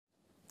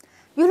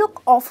you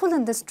look awful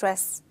in this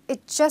dress,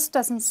 it just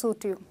doesn't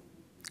suit you.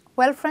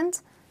 Well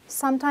friends,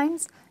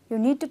 sometimes you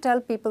need to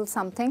tell people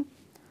something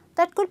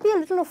that could be a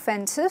little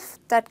offensive,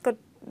 that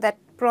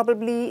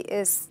probably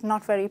is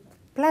not very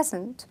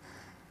pleasant.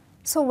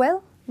 So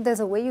well, there's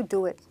a way you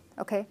do it,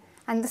 okay?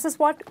 And this is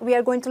what we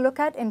are going to look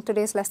at in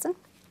today's lesson.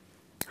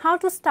 How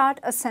to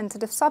start a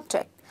sensitive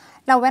subject.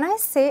 Now when I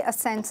say a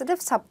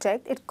sensitive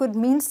subject, it could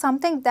mean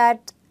something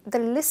that the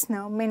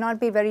listener may not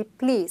be very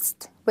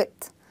pleased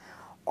with,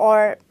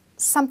 or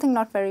something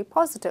not very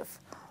positive,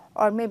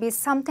 or maybe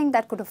something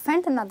that could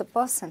offend another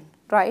person,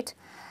 right?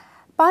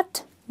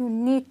 But you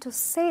need to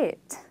say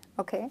it,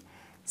 okay?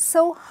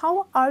 So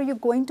how are you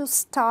going to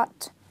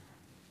start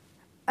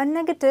a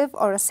negative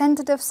or a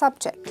sensitive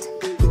subject?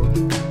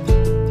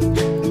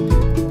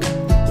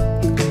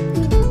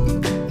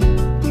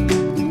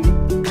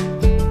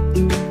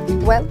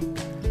 Well,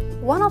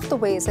 one of the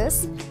ways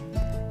is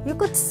you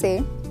could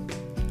say,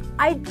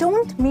 I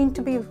don't mean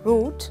to be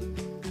rude,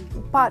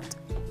 but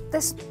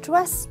this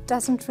dress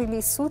doesn't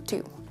really suit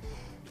you.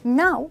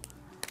 Now,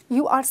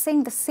 you are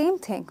saying the same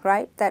thing,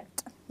 right? That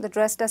the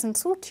dress doesn't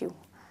suit you.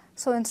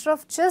 So instead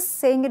of just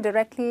saying it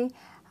directly,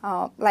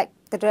 like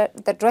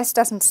the dress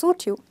doesn't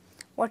suit you,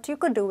 what you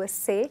could do is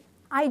say,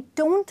 I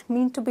don't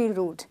mean to be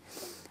rude.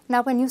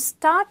 Now, when you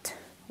start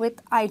with,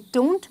 I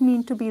don't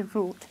mean to be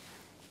rude,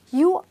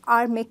 you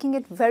are making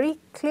it very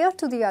clear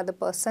to the other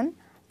person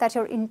that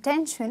your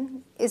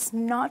intention is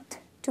not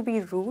to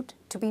be rude,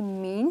 to be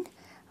mean,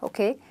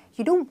 okay?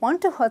 You don't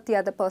want to hurt the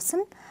other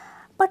person,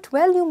 but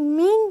well, you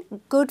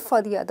mean good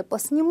for the other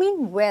person, you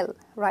mean well,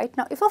 right?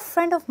 Now, if a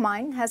friend of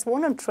mine has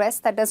worn a dress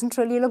that doesn't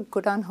really look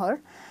good on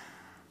her,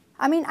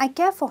 I mean, I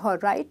care for her,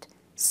 right?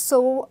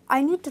 So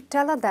I need to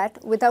tell her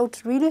that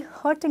without really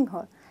hurting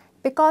her.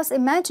 Because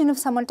imagine if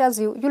someone tells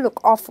you, you look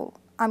awful.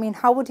 I mean,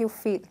 how would you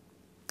feel,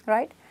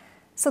 right?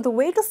 So the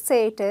way to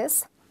say it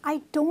is,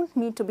 I don't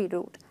mean to be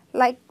rude.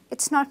 Like,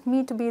 it's not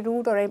me to be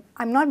rude, or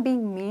I'm not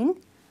being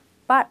mean,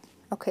 but,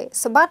 okay,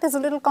 so but is a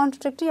little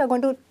contradictory. You're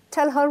going to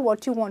tell her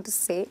what you want to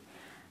say,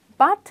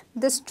 but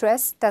this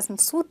dress doesn't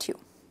suit you,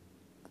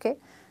 okay?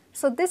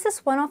 So this is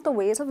one of the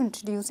ways of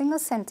introducing a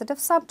sensitive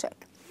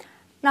subject.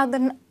 Now,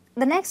 the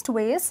next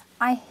way is,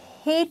 I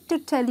hate to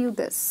tell you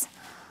this.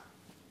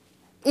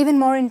 Even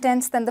more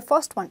intense than the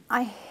first one.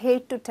 I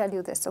hate to tell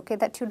you this, okay,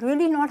 that you're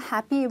really not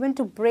happy even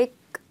to break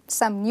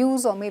some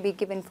news or maybe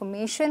give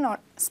information or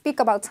speak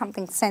about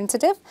something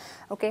sensitive,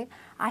 okay.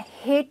 I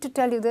hate to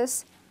tell you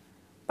this,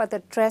 but the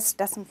dress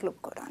doesn't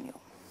look good on you.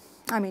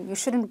 I mean, you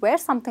shouldn't wear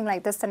something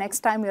like this the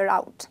next time you're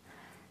out.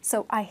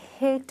 So I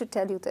hate to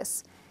tell you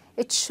this.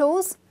 It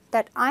shows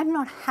that I'm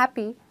not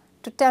happy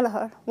to tell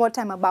her what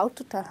I'm about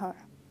to tell her,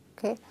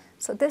 okay.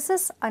 So this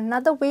is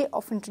another way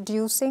of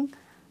introducing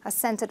a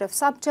sensitive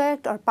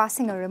subject or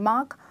passing a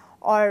remark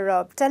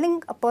or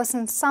telling a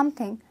person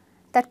something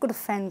that could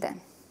offend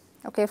them.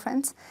 Okay,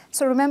 friends.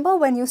 So remember,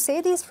 when you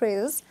say these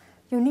phrases,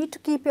 you need to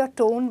keep your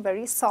tone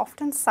very soft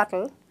and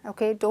subtle.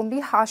 Okay, don't be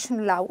harsh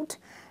and loud,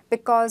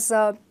 because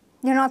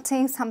you're not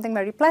saying something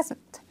very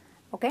pleasant.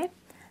 Okay.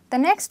 The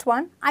next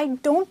one, I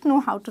don't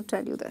know how to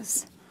tell you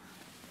this.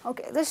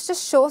 Okay, this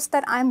just shows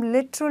that I'm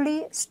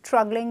literally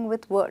struggling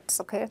with words.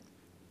 Okay,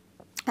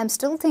 I'm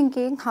still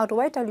thinking, how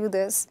do I tell you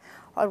this,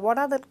 or what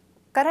are the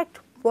correct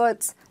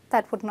words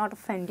that would not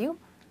offend you?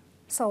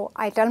 So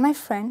I tell my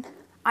friend,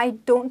 I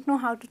don't know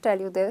how to tell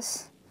you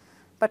this,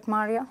 but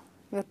Maria,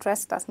 your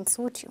dress doesn't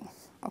suit you,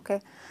 okay?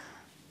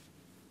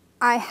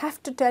 I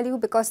have to tell you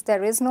because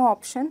there is no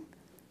option,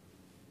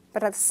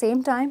 but at the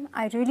same time,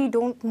 I really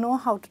don't know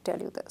how to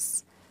tell you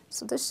this.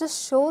 So this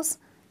just shows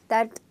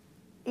that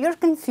you're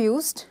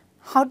confused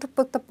how to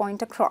put the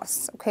point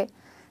across, okay?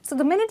 So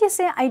the minute you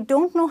say, I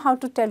don't know how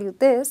to tell you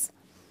this,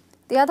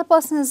 the other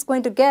person is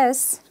going to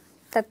guess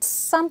that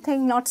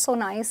something not so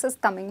nice is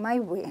coming my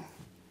way,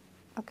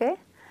 okay?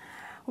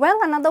 Well,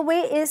 another way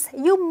is,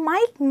 you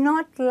might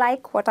not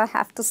like what I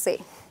have to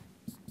say.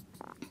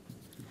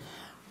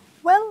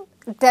 Well,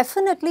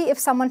 definitely if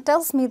someone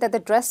tells me that the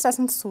dress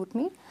doesn't suit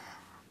me,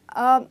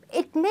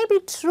 it may be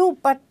true,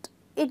 but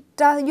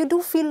you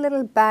do feel a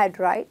little bad,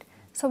 right?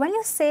 So when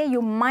you say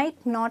you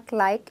might not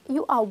like,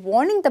 you are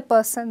warning the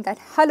person that,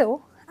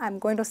 hello, I'm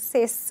going to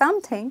say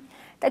something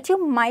that you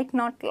might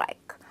not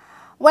like.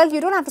 Well,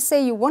 you don't have to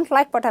say you won't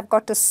like what I've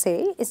got to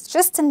say. It's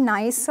just a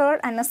nicer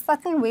and a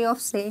subtle way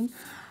of saying,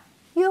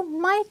 you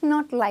might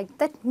not like.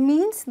 That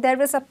means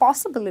there is a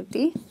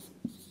possibility.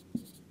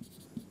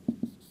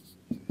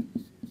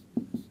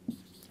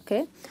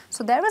 Okay,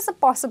 so there is a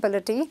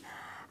possibility,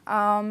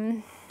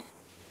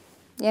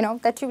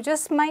 that you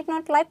just might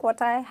not like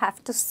what I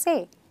have to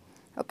say.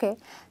 Okay,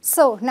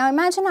 so now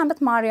imagine I'm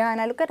with Maria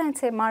and I look at her and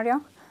say,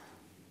 Maria,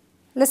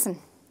 listen,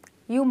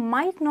 you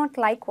might not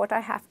like what I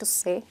have to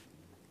say,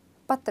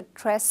 but the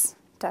dress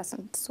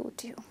doesn't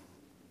suit you.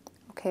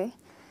 Okay,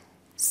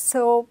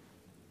 so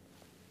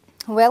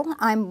well,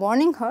 I'm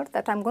warning her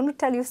that I'm going to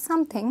tell you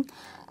something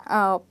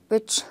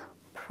which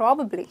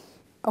probably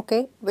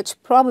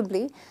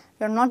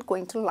you're not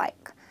going to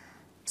like.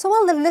 So,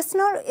 well, the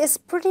listener is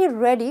pretty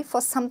ready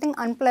for something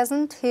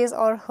unpleasant his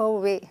or her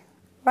way,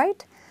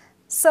 right?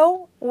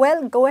 So,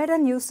 well, go ahead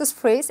and use this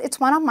phrase. It's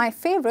one of my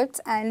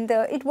favorites, and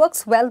it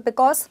works well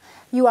because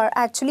you are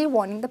actually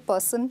warning the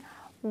person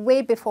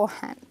way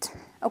beforehand.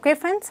 Okay,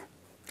 friends?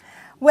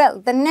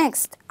 Well, the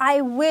next, I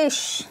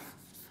wish.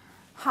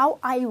 How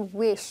I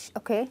wish,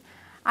 okay?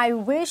 I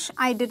wish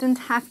I didn't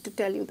have to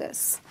tell you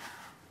this.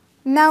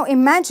 Now,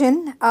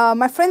 imagine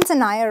my friends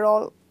and I are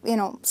all,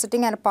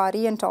 sitting at a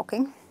party and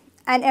talking,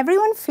 and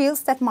everyone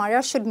feels that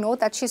Maria should know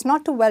that she's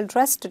not too well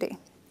dressed today.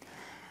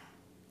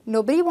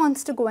 Nobody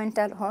wants to go and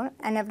tell her,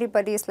 and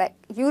everybody is like,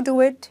 you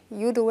do it,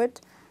 you do it.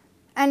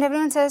 And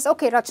everyone says,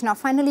 okay, Rachna,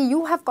 finally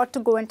you have got to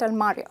go and tell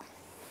Maria.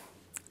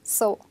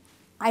 So,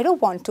 I don't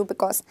want to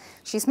because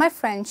she's my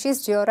friend,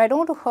 she's dear, I don't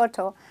want to hurt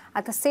her.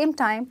 At the same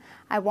time,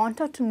 I want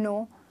her to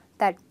know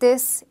that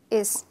this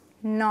is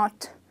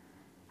not,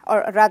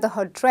 or rather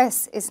her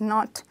dress is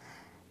not,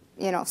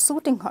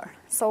 suiting her.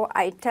 So,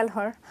 I tell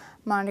her,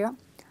 Maria,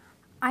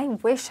 I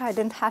wish I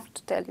didn't have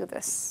to tell you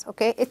this,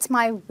 okay? It's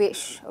my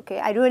wish, okay?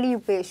 I really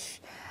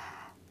wish.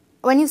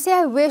 When you say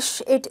I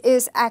wish, it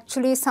is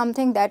actually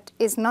something that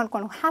is not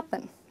going to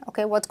happen,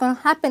 okay? What's going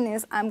to happen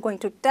is I'm going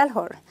to tell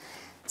her.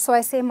 So I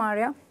say,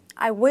 Maria,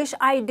 I wish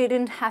I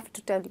didn't have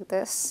to tell you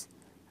this,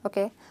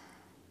 okay?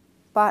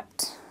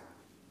 But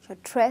your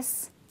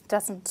dress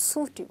doesn't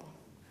suit you.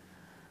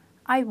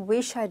 I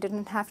wish I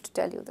didn't have to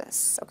tell you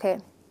this, okay?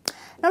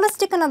 Now let's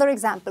take another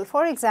example.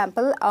 For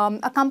example,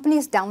 a company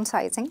is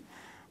downsizing,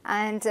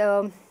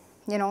 and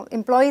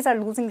employees are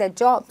losing their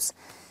jobs.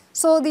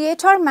 So the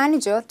HR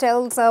manager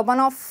tells one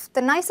of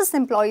the nicest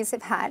employees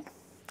they've had,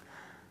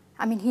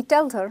 he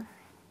tells her,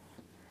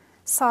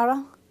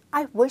 Sarah,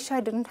 I wish I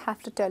didn't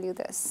have to tell you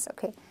this,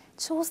 okay?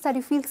 It shows that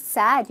you feel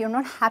sad, you're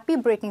not happy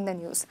breaking the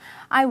news.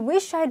 I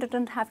wish I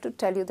didn't have to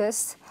tell you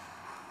this,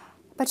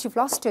 but you've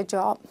lost your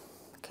job,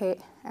 okay?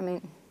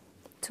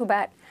 Too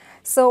bad.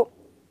 So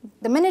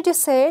the minute you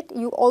say it,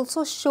 you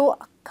also show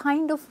a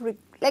kind of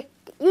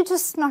you're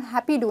just not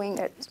happy doing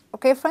it,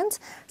 okay, friends?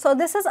 So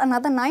this is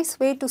another nice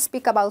way to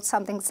speak about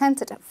something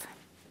sensitive.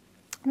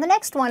 And the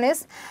next one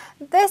is,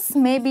 this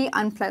may be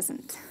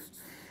unpleasant.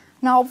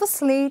 Now,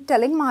 obviously,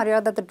 telling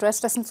Maria that the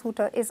dress doesn't suit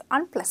her is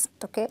unpleasant,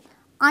 okay?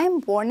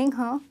 I'm warning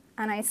her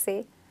and I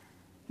say,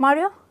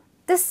 Maria,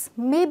 this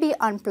may be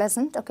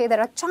unpleasant, okay?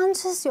 There are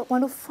chances you're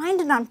going to find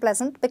it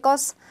unpleasant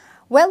because,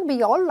 well,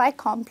 we all like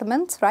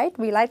compliments, right?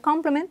 We like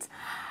compliments,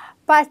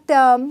 but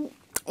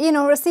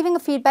receiving a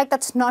feedback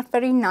that's not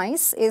very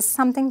nice is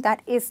something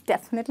that is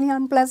definitely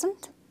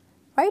unpleasant,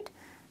 right?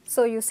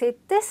 So you say,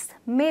 this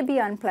may be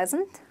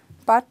unpleasant,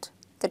 but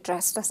the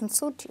dress doesn't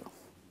suit you,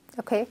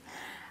 okay?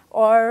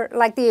 Or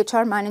like the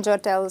HR manager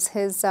tells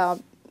his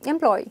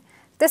employee,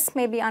 this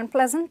may be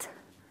unpleasant,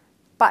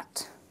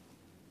 but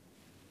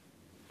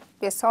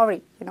we're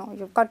sorry,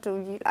 you've got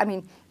to,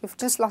 you've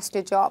just lost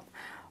your job,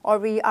 or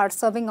we are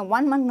serving a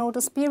 1-month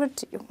notice period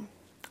to you,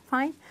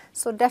 fine?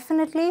 So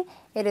definitely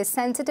it is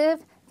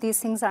sensitive. These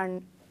things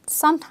are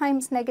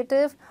sometimes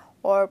negative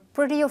or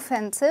pretty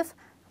offensive,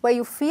 where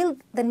you feel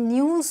the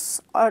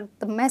news or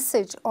the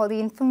message or the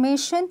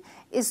information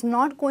is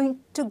not going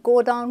to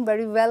go down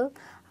very well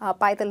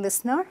by the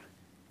listener.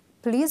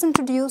 Please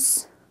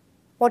introduce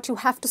what you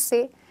have to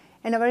say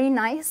in a very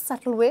nice,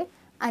 subtle way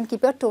and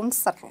keep your tone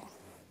subtle.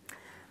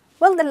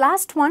 Well, the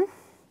last one,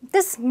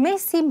 this may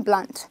seem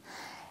blunt.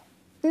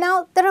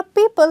 Now, there are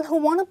people who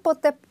want to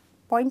put their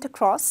point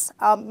across,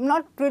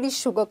 not really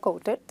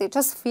sugarcoat it. They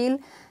just feel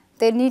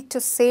they need to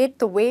say it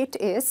the way it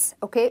is,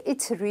 okay?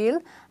 It's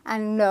real,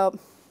 and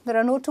there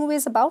are no two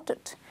ways about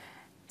it.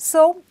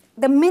 So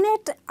the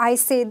minute I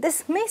say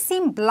this may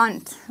seem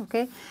blunt,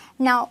 okay?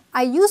 Now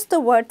I use the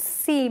word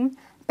seem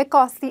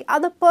because the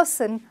other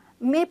person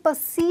may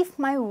perceive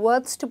my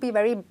words to be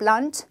very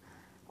blunt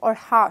or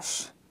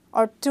harsh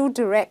or too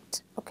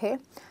direct, okay?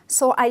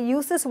 So I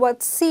use this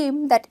word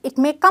seem that it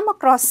may come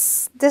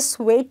across this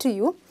way to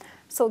you.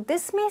 So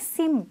this may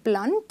seem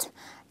blunt.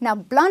 Now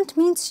blunt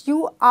means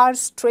you are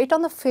straight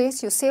on the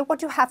face, you say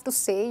what you have to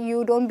say,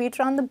 you don't beat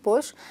around the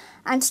bush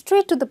and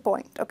straight to the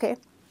point, okay?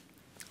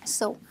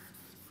 So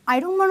I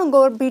don't want to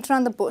go beat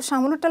around the bush. I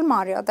want to tell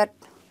Maria that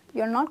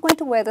you're not going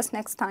to wear this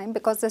next time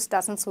because this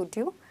doesn't suit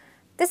you.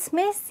 This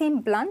may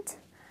seem blunt,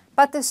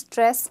 but this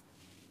dress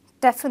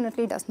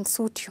definitely doesn't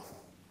suit you,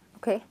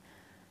 okay?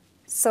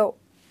 So,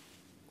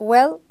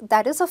 well,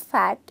 that is a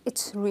fact,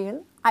 it's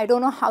real. I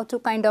don't know how to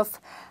kind of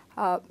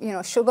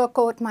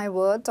sugarcoat my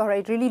words, or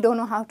I really don't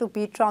know how to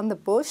beat around the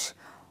bush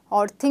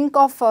or think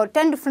of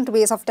 10 different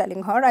ways of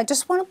telling her. I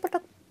just want to put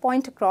a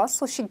point across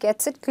so she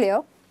gets it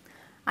clear.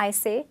 I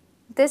say,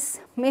 this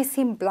may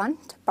seem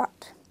blunt,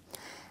 but,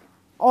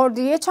 or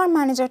the HR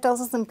manager tells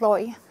his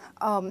employee,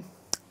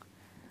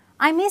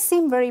 I may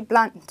seem very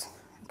blunt,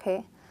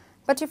 okay,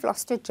 but you've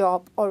lost your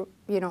job, or,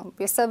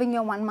 you're serving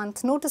your 1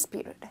 month notice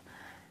period.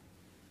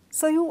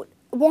 So you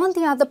want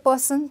the other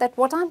person that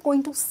what I'm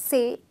going to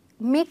say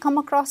may come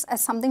across as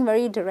something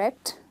very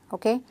direct,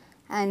 okay,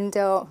 and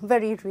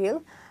very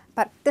real,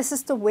 but this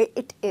is the way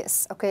it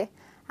is, okay,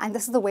 and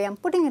this is the way I'm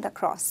putting it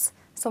across.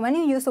 So when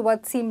you use the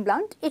word seem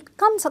blunt, it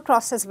comes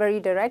across as very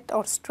direct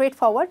or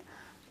straightforward,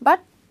 but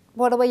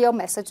whatever your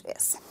message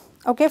is.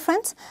 Okay,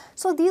 friends?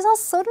 So these are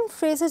certain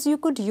phrases you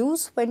could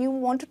use when you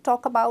want to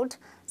talk about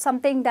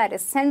something that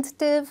is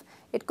sensitive.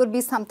 It could be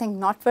something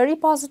not very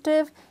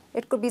positive.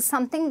 It could be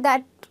something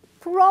that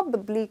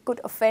probably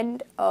could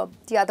offend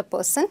the other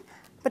person.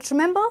 But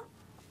remember,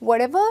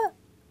 whatever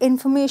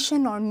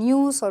information or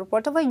news or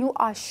whatever you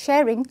are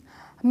sharing,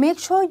 make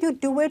sure you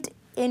do it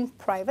in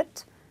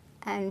private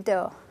and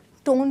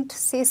don't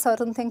say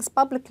certain things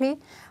publicly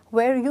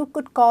where you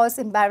could cause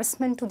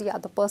embarrassment to the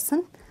other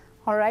person.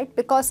 All right,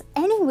 because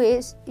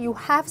anyways you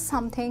have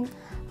something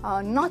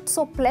not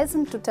so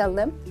pleasant to tell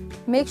them.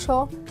 Make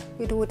sure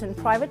you do it in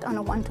private on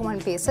a one-to-one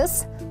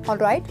basis. All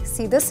right,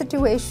 see the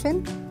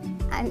situation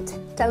and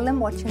tell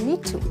them what you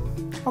need to.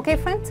 Okay,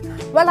 friends?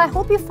 Well, I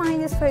hope you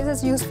find these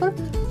phrases useful.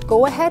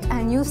 Go ahead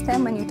and use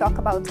them when you talk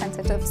about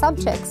sensitive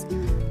subjects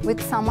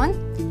with someone.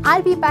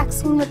 I'll be back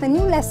soon with a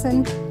new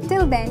lesson.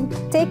 Till then,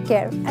 take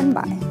care and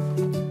bye.